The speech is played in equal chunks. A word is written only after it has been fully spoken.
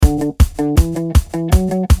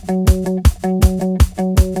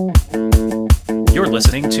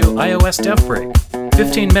iOS Dev Break.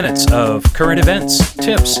 15 minutes of current events,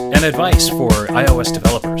 tips, and advice for iOS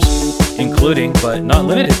developers, including, but not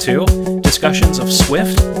limited to, discussions of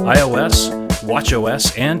Swift, iOS,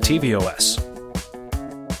 watchOS, and tvOS.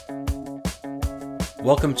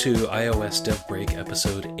 Welcome to iOS Dev Break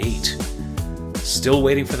Episode 8. Still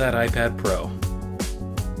waiting for that iPad Pro.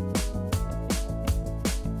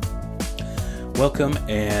 Welcome,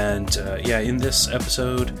 and in this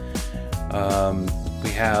episode, we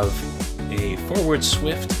have a forward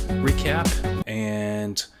Swift recap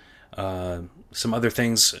and some other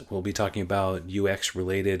things. We'll be talking about UX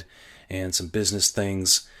related and some business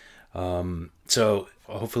things. So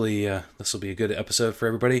hopefully this will be a good episode for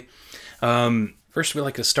everybody. First, we'd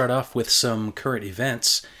like to start off with some current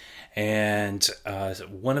events. And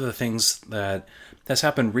one of the things that has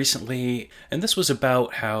happened recently, and this was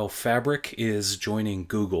about how Fabric is joining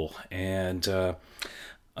Google. And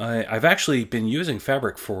I've actually been using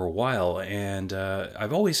Fabric for a while, and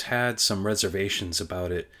I've always had some reservations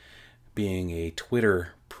about it being a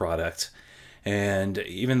Twitter product. And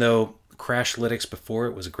even though Crashlytics before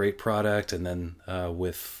it was a great product, and then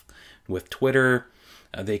with Twitter,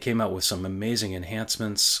 they came out with some amazing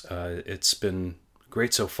enhancements. It's been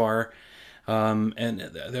great so far. And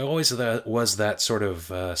there always was that sort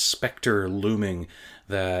of specter looming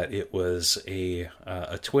that it was a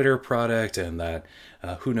Twitter product, and that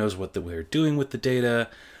who knows what they're doing with the data.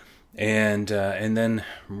 And then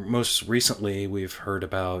most recently we've heard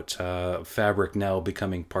about Fabric now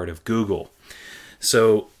becoming part of Google.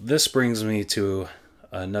 So this brings me to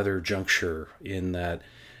another juncture in that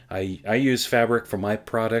I use Fabric for my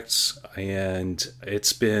products, and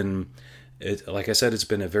like I said, it's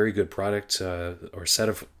been a very good product or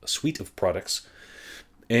suite of products,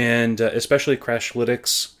 and especially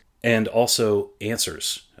Crashlytics and also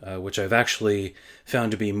Answers, which I've actually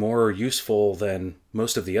found to be more useful than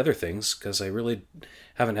most of the other things because I really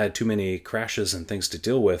haven't had too many crashes and things to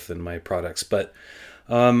deal with in my products. But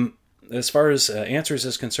as far as Answers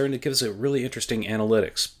is concerned, it gives it really interesting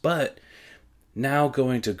analytics. But now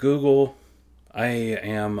going to Google, I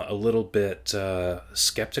am a little bit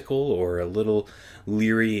skeptical or a little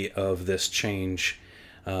leery of this change.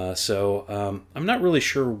 So I'm not really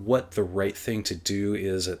sure what the right thing to do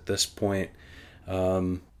is at this point.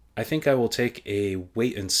 I think I will take a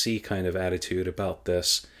wait-and-see kind of attitude about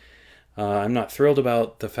this. I'm not thrilled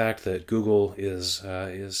about the fact that Google is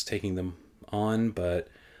taking them on, but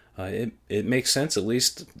it makes sense. At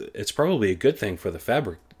least it's probably a good thing for the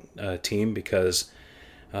Fabric team, because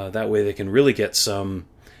that way they can really get some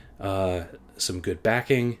good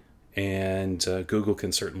backing, and Google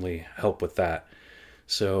can certainly help with that.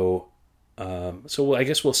 So I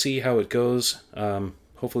guess we'll see how it goes.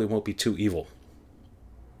 Hopefully it won't be too evil.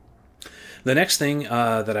 The next thing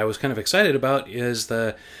that I was kind of excited about is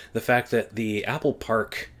the fact that the Apple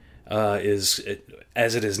Park is,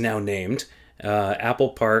 as it is now named, Apple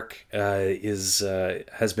Park has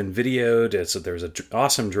been videoed. So there's an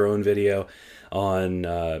awesome drone video on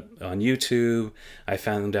YouTube. I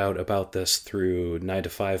found out about this through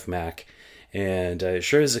 9to5Mac, and it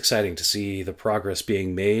sure is exciting to see the progress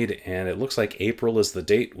being made. And it looks like April is the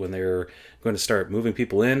date when they're going to start moving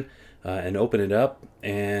people in and open it up.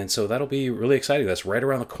 And so that'll be really exciting. That's right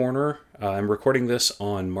around the corner. I'm recording this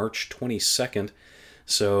on March 22nd,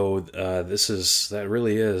 so that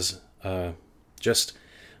really is just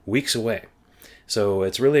weeks away. So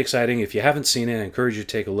it's really exciting. If you haven't seen it, I encourage you to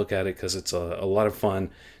take a look at it, because it's a lot of fun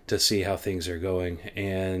to see how things are going.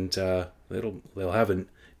 And they'll have a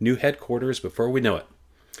new headquarters before we know it.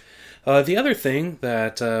 The other thing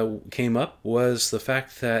that came up was the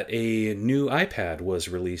fact that a new iPad was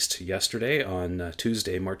released yesterday on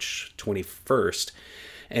Tuesday, March 21st.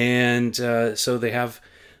 And so they have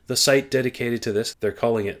the site dedicated to this. They're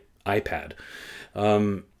calling it iPad.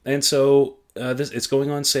 And so it's going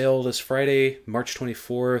on sale this Friday, March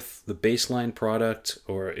 24th. The baseline product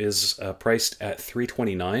is priced at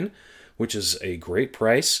 $329, which is a great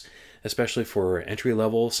price, especially for entry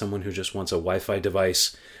level, someone who just wants a Wi-Fi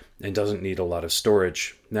device and doesn't need a lot of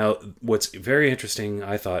storage. Now, what's very interesting,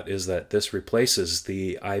 I thought, is that this replaces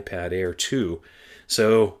the iPad Air 2.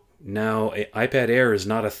 So now iPad Air is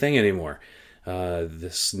not a thing anymore.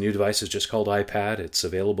 This new device is just called iPad. It's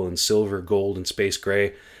available in silver, gold, and space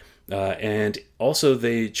gray. And also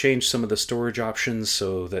they changed some of the storage options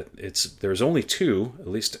so that there's only two, at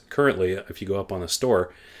least currently. If you go up on the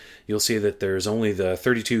store, you'll see that there's only the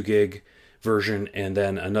 32 gig version and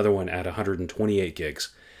then another one at 128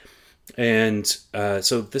 gigs. And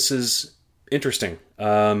so this is interesting.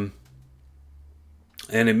 And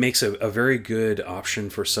it makes a very good option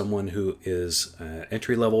for someone who is an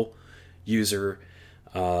entry-level user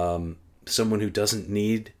someone who doesn't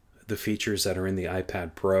need the features that are in the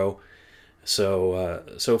iPad Pro.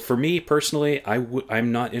 So for me personally,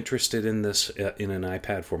 I'm not interested in this in an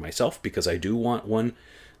iPad for myself, because I do want one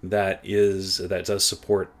that does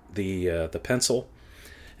support the pencil,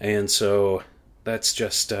 and so that's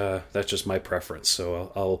just my preference.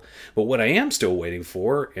 So but what I am still waiting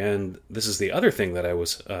for, and this is the other thing that I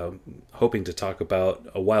was hoping to talk about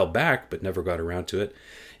a while back but never got around to it,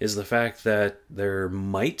 is the fact that there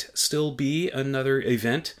might still be another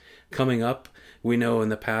event coming up. We know in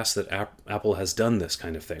the past that Apple has done this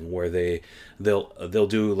kind of thing, where they'll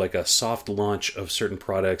do like a soft launch of certain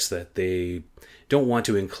products that they don't want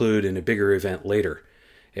to include in a bigger event later.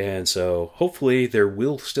 And so hopefully there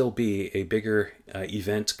will still be a bigger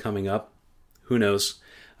event coming up. Who knows?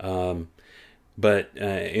 But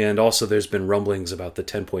and also there's been rumblings about the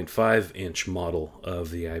 10.5 inch model of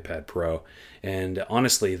the iPad Pro, and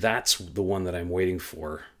honestly, that's the one that I'm waiting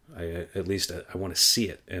for. At least I want to see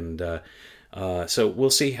it, and so we'll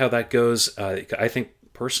see how that goes. I think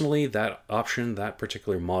personally that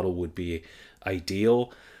particular model would be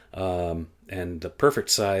ideal, and the perfect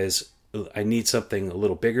size. I need something a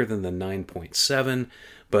little bigger than the 9.7,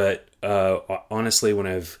 but honestly, when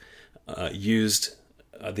I've used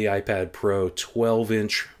the iPad Pro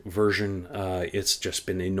 12-inch version, it's just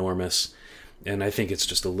been enormous, and I think it's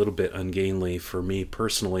just a little bit ungainly for me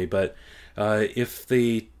personally. But if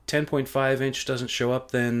the 10.5 inch doesn't show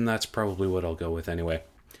up, then that's probably what I'll go with anyway.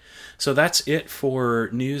 So that's it for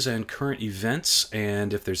news and current events,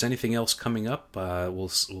 and if there's anything else coming up,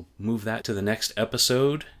 we'll move that to the next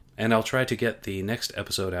episode, and I'll try to get the next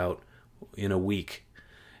episode out in a week,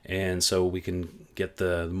 and so we can get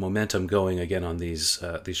the momentum going again on these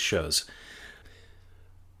shows.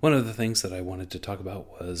 One of the things that I wanted to talk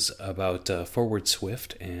about was about Forward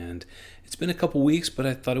Swift, and it's been a couple weeks, but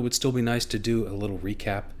I thought it would still be nice to do a little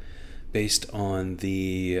recap based on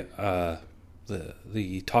the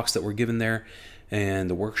talks that were given there and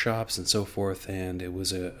the workshops and so forth, and it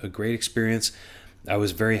was a great experience. I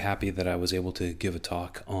was very happy that I was able to give a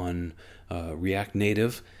talk on React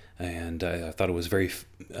Native, and I thought it was very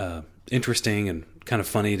interesting and kind of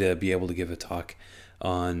funny to be able to give a talk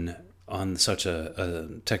on such a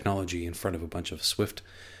technology in front of a bunch of Swift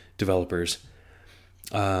developers.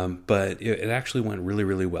 But it actually went really,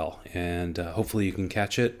 really well, and hopefully you can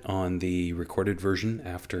catch it on the recorded version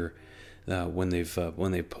after when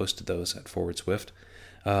they've posted those at Forward Swift.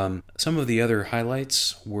 Some of the other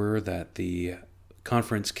highlights were that the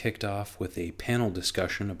conference kicked off with a panel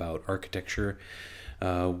discussion about architecture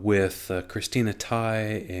with Christina Tai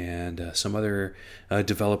and some other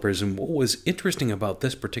developers. And what was interesting about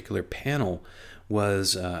this particular panel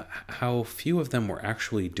was how few of them were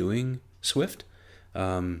actually doing Swift.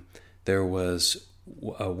 There was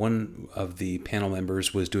one of the panel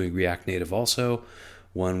members was doing React Native also.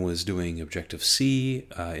 One was doing Objective-C.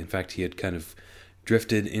 In fact, he had kind of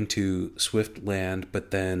drifted into Swift land,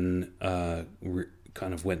 but then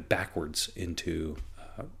kind of went backwards into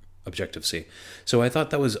Objective-C. So I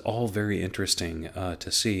thought that was all very interesting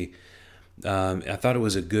to see. I thought it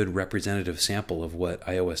was a good representative sample of what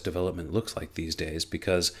iOS development looks like these days,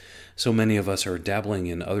 because so many of us are dabbling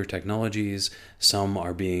in other technologies. Some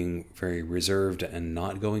are being very reserved and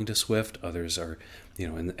not going to Swift. Others are,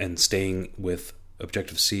 and staying with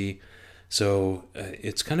Objective-C. So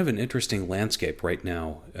it's kind of an interesting landscape right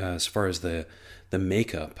now as far as the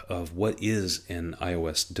makeup of what is an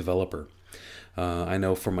iOS developer. I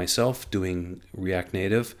know for myself, doing React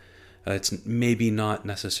Native, it's maybe not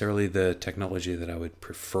necessarily the technology that I would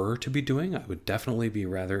prefer to be doing. I would definitely be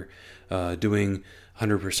rather doing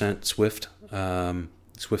 100% Swift,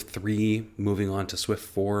 Swift 3, moving on to Swift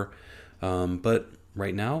 4. But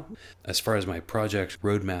right now, as far as my project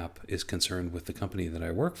roadmap is concerned with the company that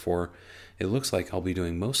I work for, it looks like I'll be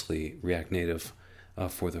doing mostly React Native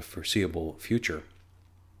for the foreseeable future.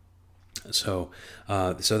 So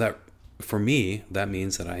that for me, that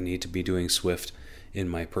means that I need to be doing Swift in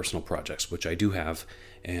my personal projects, which I do have,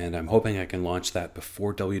 and I'm hoping I can launch that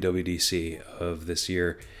before WWDC of this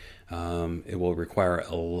year. It will require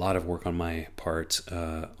a lot of work on my part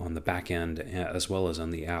on the back end as well as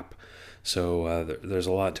on the app, so there's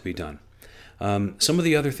a lot to be done. Some of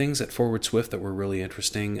the other things at Forward Swift that were really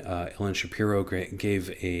interesting, Ellen Shapiro gave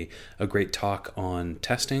a great talk on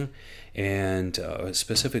testing, and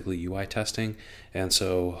specifically UI testing, and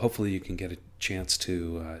so hopefully you can get a chance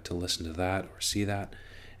to listen to that or see that,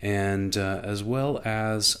 and as well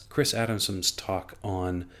as Chris Adamson's talk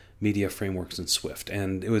on media frameworks in Swift,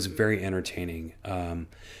 and it was very entertaining.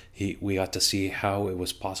 We got to see how it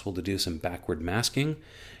was possible to do some backward masking,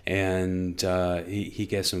 and he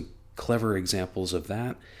gave some clever examples of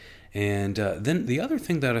that. And then the other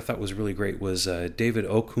thing that I thought was really great was David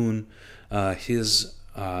Okun, his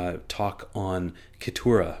talk on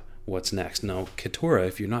Kitura, what's next. Now, Kitura,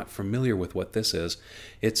 if you're not familiar with what this is,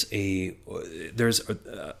 it's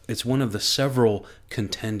one of the several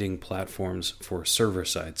contending platforms for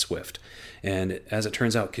server-side Swift. And as it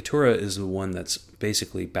turns out, Kitura is the one that's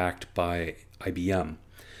basically backed by IBM.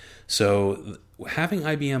 So having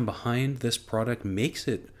IBM behind this product makes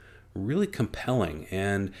it really compelling,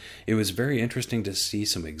 and it was very interesting to see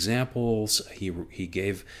some examples. He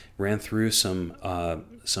ran through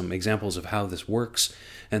some examples of how this works,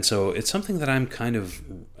 and so it's something that I'm kind of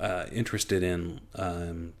interested in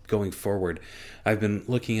going forward. I've been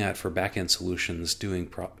looking at for backend solutions doing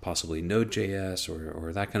possibly Node.js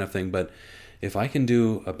or that kind of thing, but if I can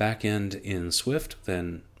do a backend in Swift,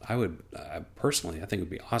 then I would personally, I think it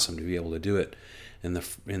would be awesome to be able to do it in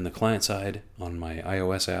the client side on my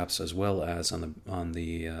iOS apps, as well as on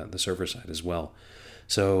the server side as well.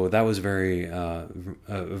 So that was a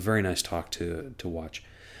very nice talk to watch.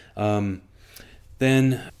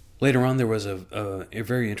 Then later on, there was a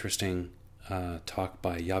very interesting talk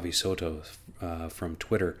by Yavi Soto from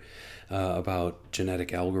Twitter about genetic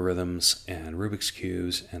algorithms and Rubik's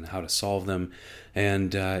Cubes and how to solve them.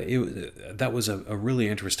 And that was a really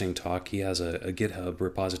interesting talk. He has a GitHub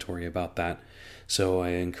repository about that. So I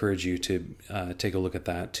encourage you to take a look at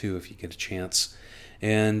that too if you get a chance.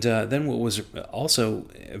 And then what was also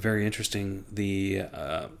very interesting, the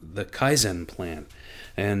Kaizen plan.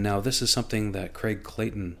 And now this is something that Craig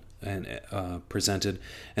Clayton presented,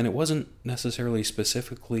 and it wasn't necessarily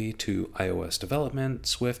specifically to iOS development,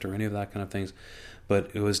 Swift, or any of that kind of things,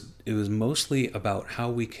 but it was mostly about how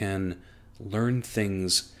we can learn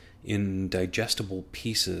things in digestible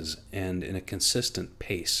pieces and in a consistent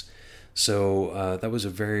pace. So that was a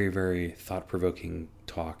very, very thought-provoking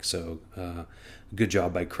talk. So good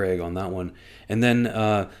job by Craig on that one. And then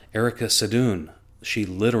Erica Sadoun, she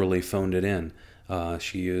literally phoned it in.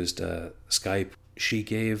 She used Skype. She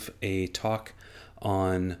gave a talk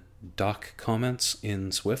on doc comments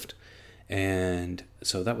in Swift, and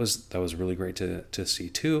so that was really great to see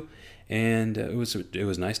too. And it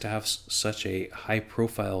was nice to have such a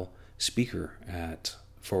high-profile speaker at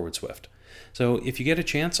Forward Swift. So if you get a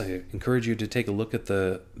chance, I encourage you to take a look at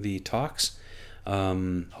the talks.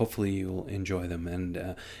 Hopefully you'll enjoy them.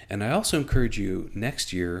 And I also encourage you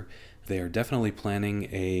next year, they are definitely planning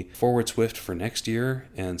a Forward Swift for next year.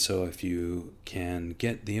 And so if you can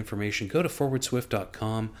get the information, go to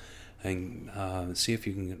forwardswift.com and see if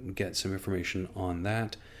you can get some information on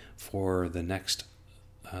that for the next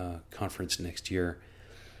conference next year.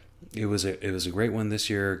 It was a great one this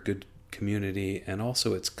year, good community, and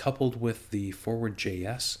also it's coupled with the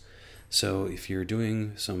Forward.js. So if you're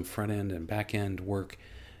doing some front-end and back-end work,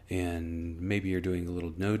 and maybe you're doing a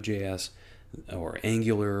little Node.js or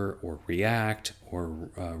Angular or React or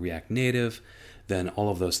React Native, then all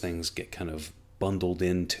of those things get kind of bundled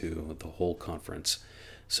into the whole conference.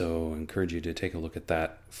 So I encourage you to take a look at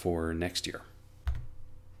that for next year.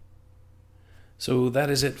 So that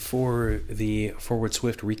is it for the Forward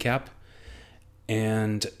Swift recap.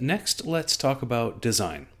 And next, let's talk about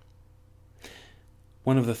design.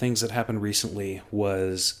 One of the things that happened recently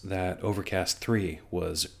was that Overcast 3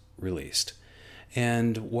 was released.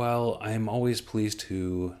 And while I'm always pleased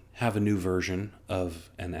to have a new version of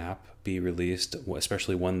an app be released,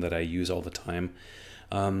 especially one that I use all the time,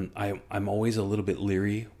 I'm always a little bit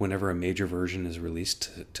leery whenever a major version is released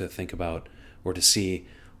to think about or to see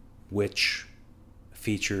which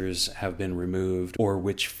features have been removed or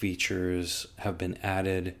which features have been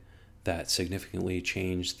added that significantly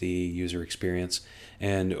change the user experience.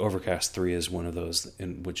 And Overcast 3 is one of those,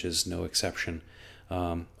 which is no exception.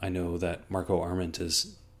 I know that Marco Arment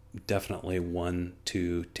is definitely one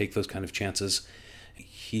to take those kind of chances.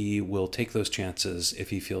 He will take those chances if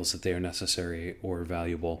he feels that they are necessary or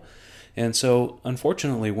valuable. And so,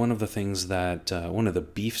 unfortunately, one of the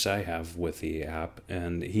beefs I have with the app,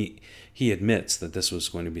 and he admits that this was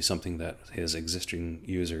going to be something that his existing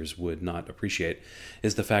users would not appreciate,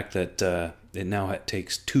 is the fact that it now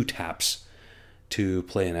takes 2 taps to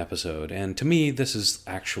play an episode. And to me, this is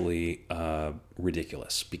actually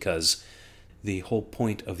ridiculous, because the whole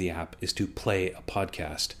point of the app is to play a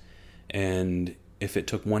podcast. And if it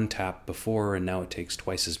took 1 tap before and now it takes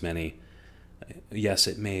twice as many, yes,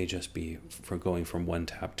 it may just be for going from 1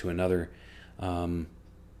 tap to another.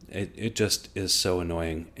 It just is so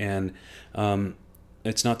annoying. And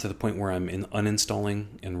it's not to the point where I'm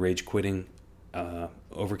uninstalling and rage quitting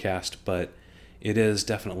Overcast, but it is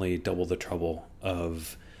definitely double the trouble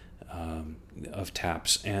of of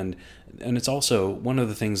taps, and it's also one of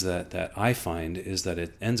the things that I find is that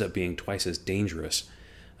it ends up being twice as dangerous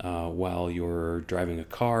while you're driving a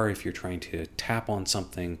car. If you're trying to tap on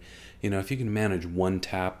something, if you can manage one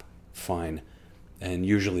tap, fine, and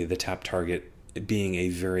usually the tap target being a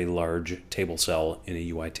very large table cell in a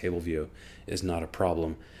UI table view is not a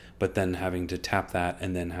problem, but then having to tap that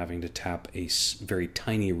and then having to tap a very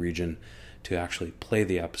tiny region to actually play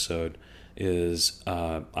the episode is,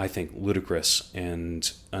 I think, ludicrous. And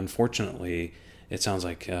unfortunately, it sounds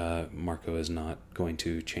like Marco is not going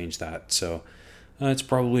to change that. So it's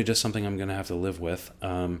probably just something I'm going to have to live with.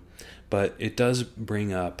 But it does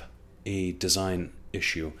bring up a design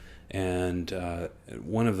issue. And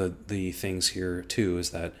one of the things here, too,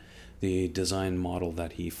 is that the design model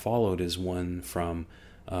that he followed is one from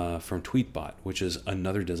Tweetbot, which is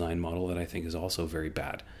another design model that I think is also very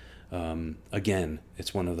bad. Again,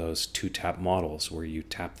 it's one of those two-tap models where you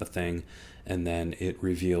tap the thing and then it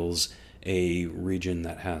reveals a region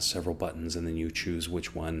that has several buttons, and then you choose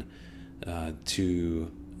which one to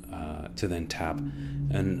then tap.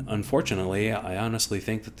 And unfortunately, I honestly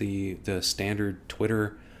think that the standard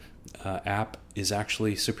Twitter app is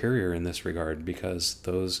actually superior in this regard, because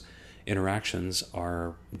those interactions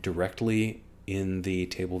are directly in the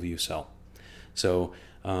table view cell. So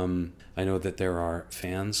I know that there are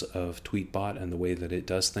fans of Tweetbot and the way that it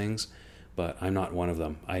does things, but I'm not one of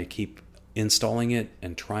them. I keep installing it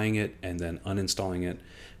and trying it and then uninstalling it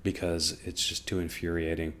because it's just too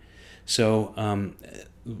infuriating. So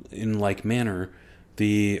in like manner,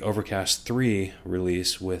 the Overcast 3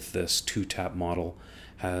 release with this two-tap model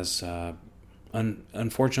has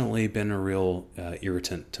unfortunately been a real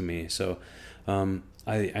irritant to me. So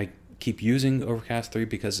I keep using Overcast 3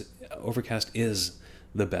 because Overcast is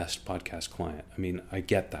the best podcast client. I mean, I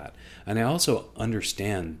get that. And I also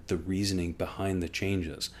understand the reasoning behind the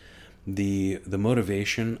changes. The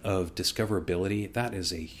motivation of discoverability, that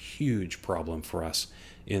is a huge problem for us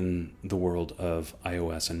in the world of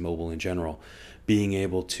iOS and mobile in general. Being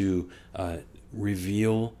able to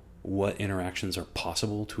reveal what interactions are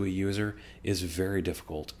possible to a user is very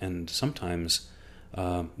difficult, and sometimes,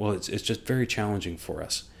 it's just very challenging for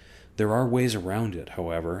us. There are ways around it,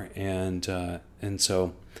 however, and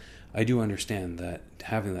so I do understand that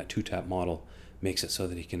having that two-tap model makes it so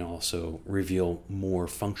that he can also reveal more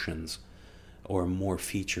functions or more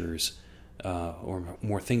features or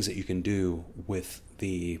more things that you can do with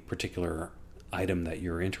the particular item that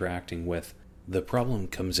you're interacting with. The problem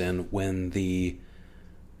comes in when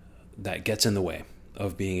that gets in the way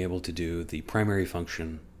of being able to do the primary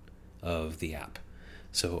function of the app.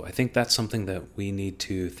 So I think that's something that we need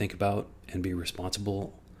to think about and be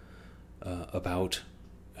responsible about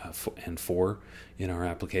and for in our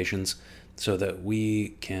applications, so that we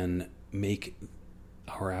can make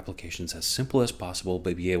our applications as simple as possible,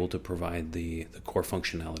 but be able to provide the core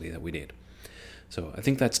functionality that we need. So I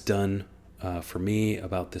think that's done for me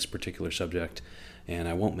about this particular subject, and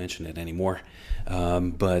I won't mention it anymore.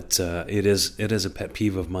 But it is a pet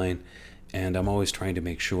peeve of mine, and I'm always trying to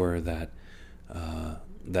make sure that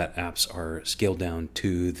that apps are scaled down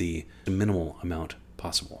to the minimal amount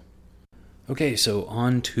possible. Okay, so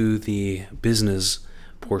on to the business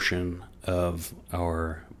portion of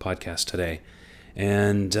our podcast today.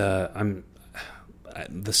 And the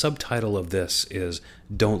subtitle of this is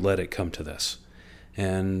 "Don't Let It Come to This."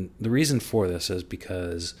 And the reason for this is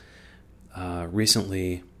because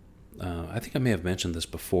recently, I think I may have mentioned this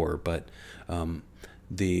before, but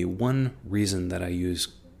the one reason that I use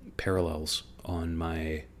Parallels on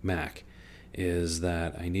my Mac is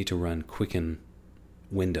that I need to run Quicken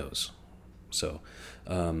Windows. So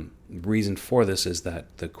the reason for this is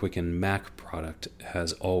that the Quicken Mac product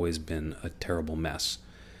has always been a terrible mess,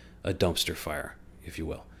 a dumpster fire, if you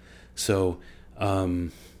will. So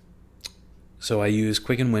I use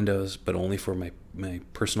Quicken Windows, but only for my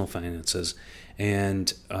personal finances.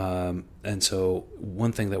 And so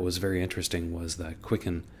one thing that was very interesting was that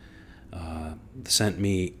Quicken sent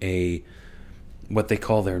me what they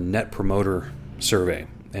call their Net Promoter survey.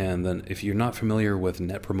 And then if you're not familiar with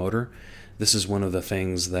Net Promoter, this is one of the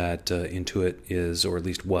things that Intuit is, or at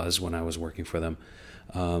least was when I was working for them,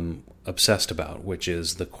 obsessed about, which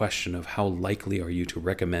is the question of how likely are you to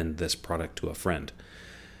recommend this product to a friend.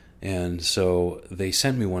 And so they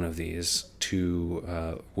sent me one of these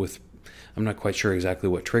I'm not quite sure exactly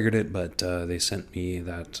what triggered it, but they sent me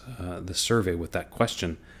the survey with that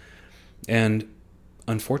question. And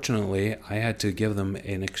unfortunately, I had to give them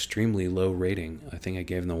an extremely low rating. I think I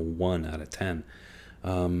gave them a 1 out of 10.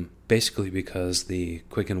 Basically because the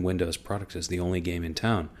Quicken Windows product is the only game in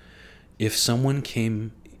town. If someone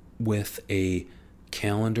came with a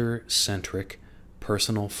calendar-centric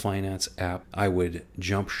personal finance app, I would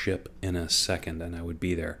jump ship in a second and I would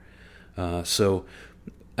be there. So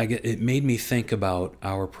it made me think about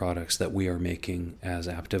our products that we are making as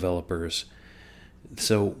app developers.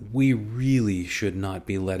 So we really should not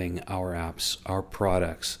be letting our apps, our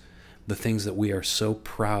products, the things that we are so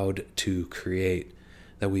proud to create,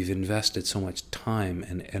 that we've invested so much time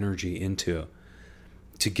and energy into,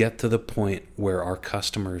 to get to the point where our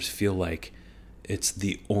customers feel like it's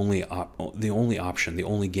the only option, the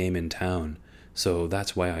only game in town. So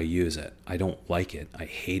that's why I use it. I don't like it. I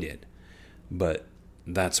hate it. But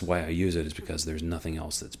that's why I use it, is because there's nothing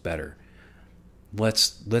else that's better.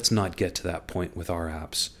 Let's not get to that point with our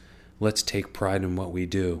apps. Let's take pride in what we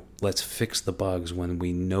do. Let's fix the bugs when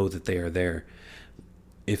we know that they are there.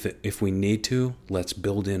 If we need to, let's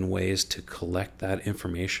build in ways to collect that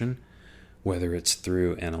information, whether it's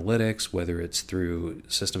through analytics, whether it's through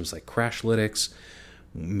systems like Crashlytics.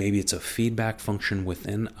 Maybe it's a feedback function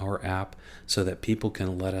within our app so that people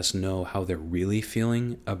can let us know how they're really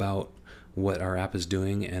feeling about what our app is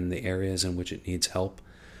doing and the areas in which it needs help.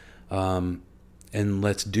 And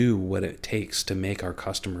let's do what it takes to make our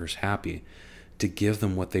customers happy, to give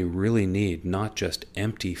them what they really need, not just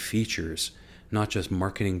empty features, not just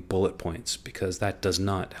marketing bullet points, because that does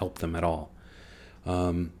not help them at all.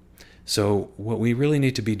 So what we really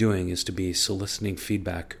need to be doing is to be soliciting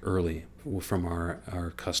feedback early from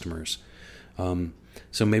our customers.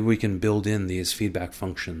 So maybe we can build in these feedback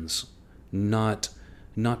functions, not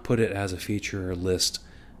put it as a feature list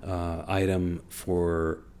item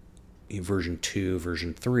for version 2,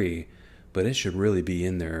 version 3, but it should really be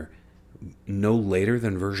in there no later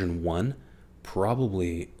than version 1,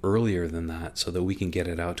 probably earlier than that, so that we can get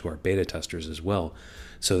it out to our beta testers as well,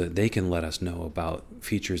 so that they can let us know about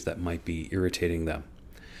features that might be irritating them.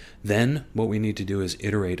 Then what we need to do is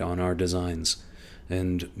iterate on our designs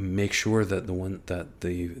and make sure that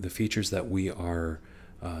the features that we are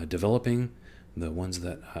developing, the ones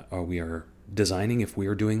that we are designing, if we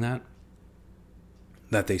are doing that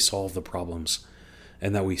they solve the problems,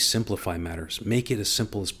 and that we simplify matters, make it as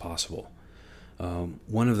simple as possible.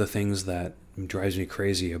 One of the things that drives me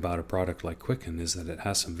crazy about a product like Quicken is that it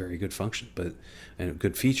has some very good function and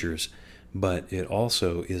good features, but it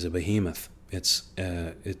also is a behemoth. It's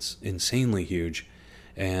insanely huge,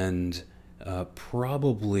 and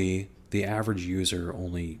probably the average user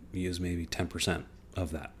only uses maybe 10%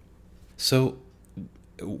 of that. So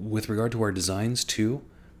with regard to our designs too,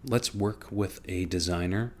 let's work with a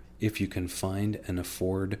designer if you can find and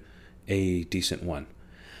afford a decent one.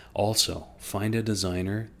 Also, find a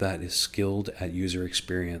designer that is skilled at user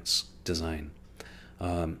experience design,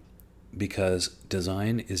 because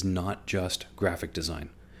design is not just graphic design.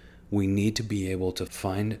 We need to be able to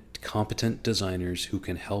find competent designers who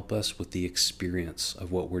can help us with the experience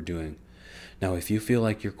of what we're doing. Now, if you feel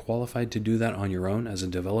like you're qualified to do that on your own as a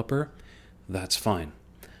developer, that's fine.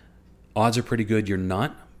 Odds are pretty good you're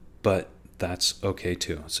not, but that's okay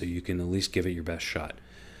too. So you can at least give it your best shot.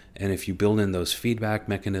 And if you build in those feedback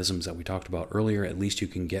mechanisms that we talked about earlier, at least you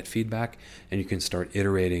can get feedback and you can start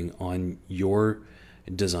iterating on your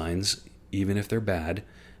designs, even if they're bad,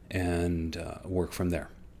 and work from there.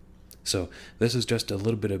 So this is just a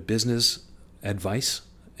little bit of business advice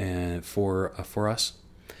for us.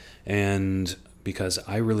 And because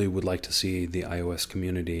I really would like to see the iOS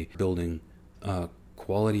community building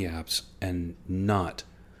quality apps and not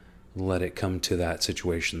let it come to that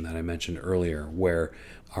situation that I mentioned earlier, where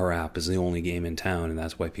our app is the only game in town and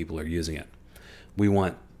that's why people are using it. We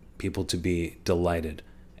want people to be delighted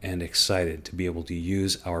and excited to be able to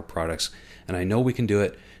use our products. And I know we can do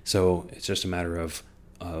it, so it's just a matter of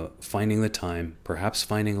finding the time, perhaps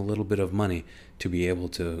finding a little bit of money to be able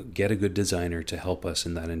to get a good designer to help us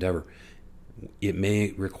in that endeavor. It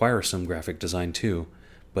may require some graphic design too,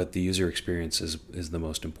 but the user experience is the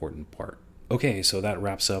most important part. Okay, so that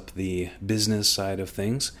wraps up the business side of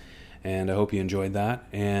things, and I hope you enjoyed that.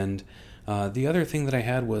 And the other thing that I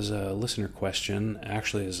had was a listener question.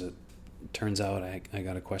 Actually, as it turns out, I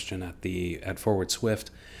got a question at Forward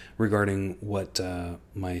Swift regarding what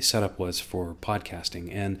my setup was for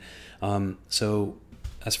podcasting. And so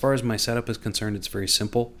as far as my setup is concerned, it's very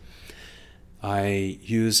simple. I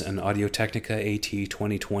use an Audio-Technica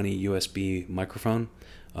AT2020 USB microphone.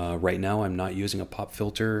 Right now I'm not using a pop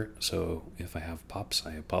filter, so if I have pops,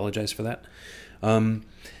 I apologize for that.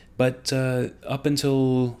 But up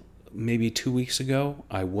until maybe 2 weeks ago,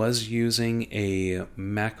 I was using a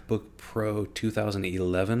MacBook Pro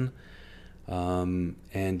 2011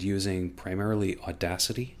 and using primarily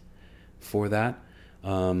Audacity for that.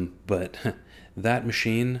 But that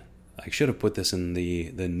machine, I should have put this in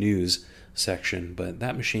the news. section, but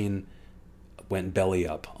that machine went belly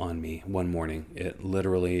up on me one morning. It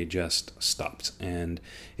literally just stopped, and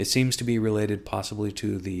it seems to be related possibly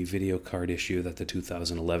to the video card issue that the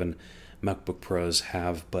 2011 MacBook Pros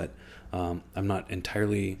have, but I'm not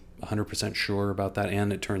entirely 100% sure about that,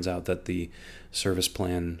 and it turns out that the service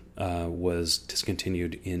plan was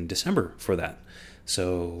discontinued in December for that.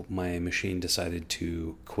 So my machine decided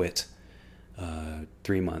to quit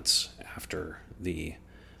 3 months after the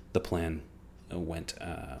plan went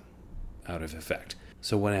out of effect.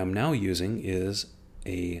 So what I am now using is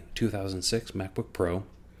a 2006 MacBook Pro,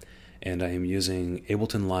 and I am using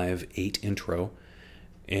Ableton Live 8 Intro.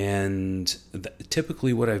 And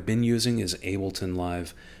typically what I've been using is Ableton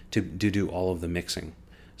Live to do all of the mixing.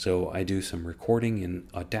 So I do some recording in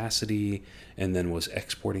Audacity and then was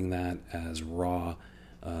exporting that as raw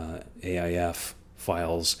AIF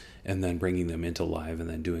files and then bringing them into Live and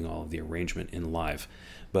then doing all of the arrangement in Live.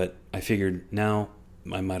 But I figured now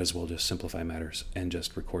I might as well just simplify matters and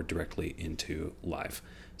just record directly into Live.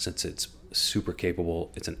 Since it's super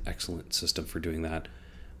capable, it's an excellent system for doing that.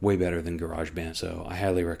 Way better than GarageBand. So I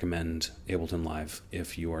highly recommend Ableton Live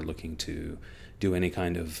if you are looking to do any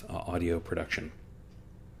kind of audio production.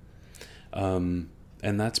 And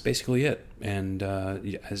that's basically it. And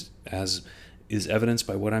as is evidenced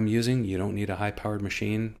by what I'm using, you don't need a high-powered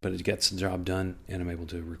machine, but it gets the job done, and I'm able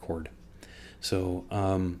to record. So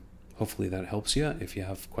hopefully that helps you. If you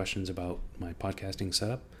have questions about my podcasting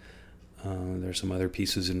setup, there's some other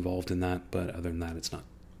pieces involved in that, but other than that, it's not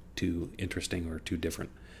too interesting or too different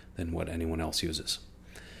than what anyone else uses.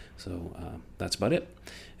 So that's about it.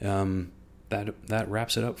 That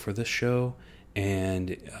wraps it up for this show,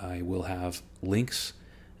 and I will have links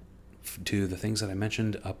to the things that I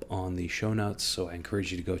mentioned up on the show notes, so I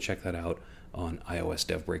encourage you to go check that out on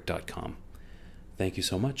iosdevbreak.com. Thank you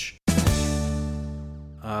so much.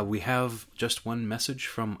 We have just one message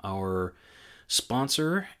from our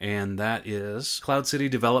sponsor, and that is Cloud City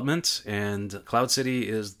Development. And Cloud City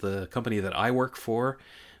is the company that I work for.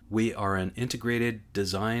 We are an integrated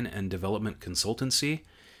design and development consultancy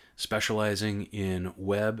specializing in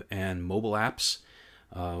web and mobile apps.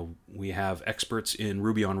 We have experts in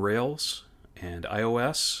Ruby on Rails and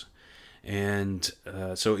iOS. And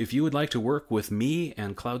so if you would like to work with me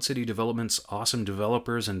and Cloud City Development's awesome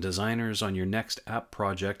developers and designers on your next app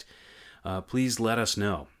project, please let us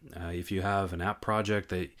know. If you have an app project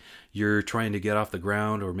that you're trying to get off the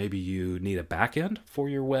ground, or maybe you need a backend for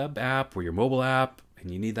your web app or your mobile app,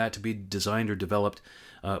 and you need that to be designed or developed,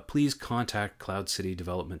 please contact Cloud City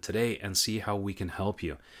Development today and see how we can help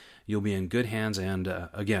you. You'll be in good hands, and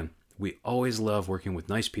again, we always love working with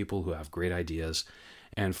nice people who have great ideas.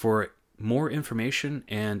 And for more information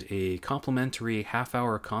and a complimentary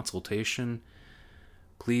half-hour consultation,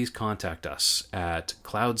 please contact us at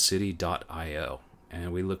cloudcity.io,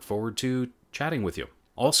 and we look forward to chatting with you.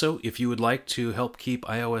 Also, if you would like to help keep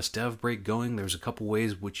iOS Dev Break going, there's a couple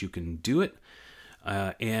ways which you can do it.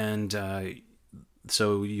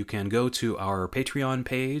 So you can go to our Patreon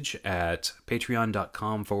page at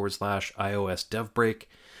patreon.com/iOS Dev Break.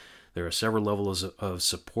 There are several levels of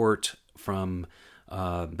support from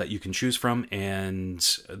that you can choose from, and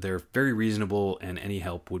they're very reasonable, and any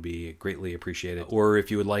help would be greatly appreciated. Or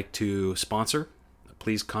if you would like to sponsor,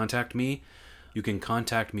 please contact me. You can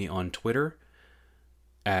contact me on Twitter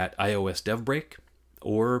at iOS Dev Break,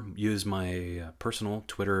 or use my personal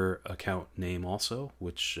Twitter account name also,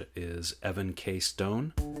 which is Evan K.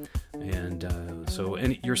 Stone. And so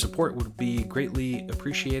your support would be greatly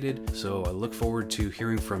appreciated. So I look forward to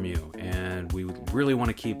hearing from you, and we would really want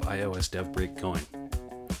to keep iOS Dev Break going.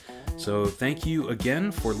 So thank you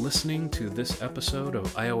again for listening to this episode of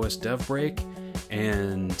iOS Dev Break,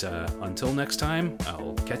 and until next time,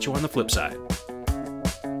 I'll catch you on the flip side.